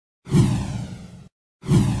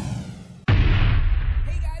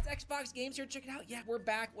XFoxGames here. Check it out. Yeah, we're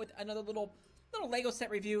back with another little Lego set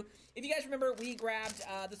review. If you guys remember, we grabbed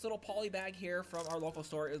this little poly bag here from our local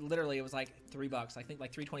store. It was like $3, I think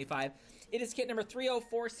like $3.25. It is kit number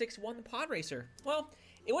 30461, the Podracer. Well,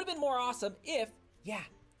 it would have been more awesome if, yeah,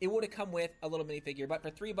 it would have come with a little minifigure, but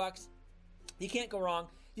for $3, you can't go wrong.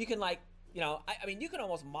 You can, like, you know, I mean, you can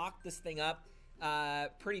almost mock this thing up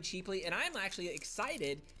pretty cheaply, and I'm actually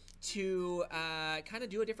excited to kind of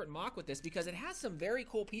do a different mock with this because it has some very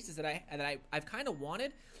cool pieces that I've kind of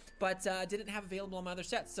wanted, but didn't have available on my other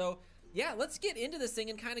sets. So yeah, let's get into this thing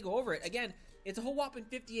and kind of go over it. Again, it's a whole whopping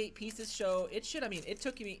 58 pieces, so it should, I mean, it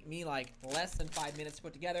took me like less than 5 minutes to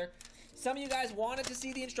put together. Some of you guys wanted to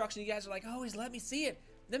see the instructions. You guys are like, oh, let me see it.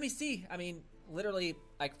 Let me see. I mean, literally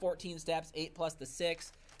like 14 steps, 8 plus the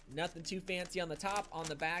 6. Nothing too fancy on the top. On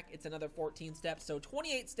the back, it's another 14 steps. So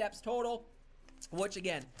 28 steps total, which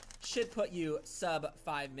again, should put you sub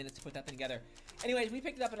 5 minutes to put that thing together. Anyways, we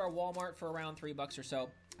picked it up at our Walmart for around $3 or so.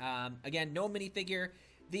 Again, no minifigure.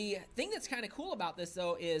 The thing that's kind of cool about this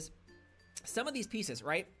though is some of these pieces,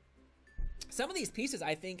 right? Some of these pieces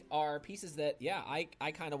I think are pieces that, yeah,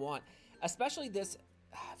 I kind of want. Especially this,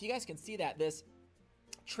 if you guys can see that, this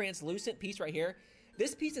translucent piece right here.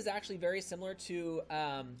 This piece is actually very similar to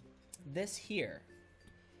this here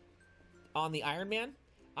on the Iron Man.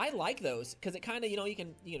 I like those because it kind of, you know, you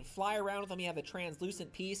can fly around with them. You have the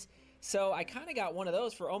translucent piece. So I kind of got one of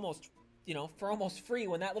those for almost, you know, for almost free.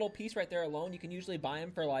 When that little piece right there alone, you can usually buy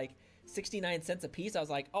them for like 69 cents a piece. I was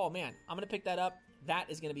like, oh man, I'm going to pick that up. That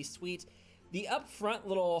is going to be sweet. The up front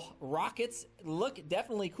little rockets look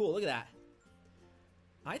definitely cool. Look at that.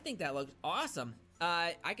 I think that looks awesome.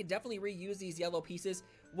 I could definitely reuse these yellow pieces.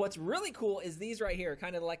 What's really cool is these right here,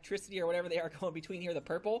 kind of electricity or whatever they are going between here, the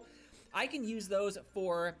purple. I can use those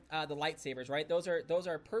for the lightsabers, right? Those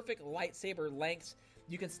are perfect lightsaber lengths.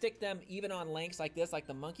 You can stick them even on lengths like this, like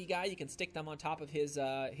the monkey guy. You can stick them on top of his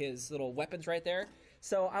little weapons right there.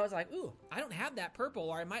 So I was like, ooh, I don't have that purple,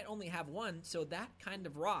 or I might only have one, so that kind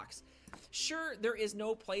of rocks. Sure, there is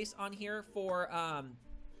no place on here for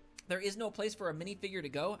there is no place for a minifigure to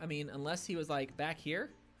go. I mean, unless he was like back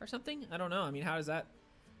here or something. I don't know. I mean, how does that?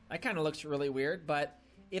 That kind of looks really weird, but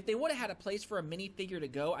if they would have had a place for a minifigure to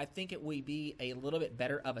go, I think it would be a little bit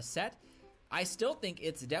better of a set. I still think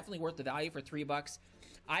it's definitely worth the value for $3.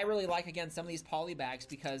 I really like, again, some of these poly bags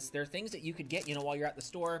because they're things that you could get, you know, while you're at the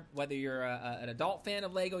store. Whether you're an adult fan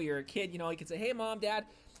of Lego, you're a kid, you know, you can say, hey, Mom, Dad,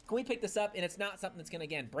 can we pick this up? And it's not something that's going to,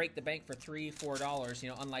 again, break the bank for $3, $4, you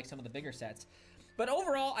know, unlike some of the bigger sets. But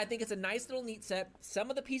overall, I think it's a nice little neat set. Some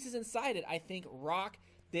of the pieces inside it, I think, rock.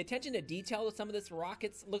 The attention to detail of some of this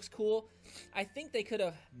rockets looks cool. I think they could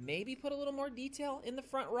have maybe put a little more detail in the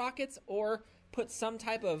front rockets or put some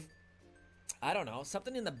type of, I don't know,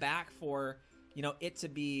 something in the back for, you know, it to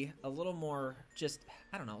be a little more just,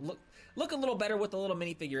 I don't know, look a little better with a little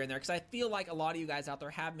minifigure in there, because I feel like a lot of you guys out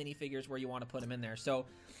there have minifigures where you want to put them in there. So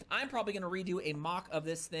I'm probably going to redo a mock of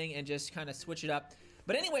this thing and just kind of switch it up.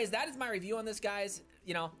 But anyways, that is my review on this, guys.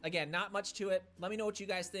 You know, again, not much to it. Let me know what you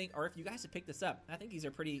guys think, or if you guys have picked this up. I think these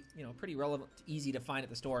are pretty, you know, pretty relevant, easy to find at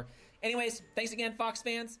the store. Anyways, thanks again, Fox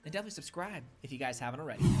fans, and definitely subscribe if you guys haven't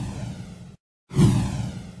already.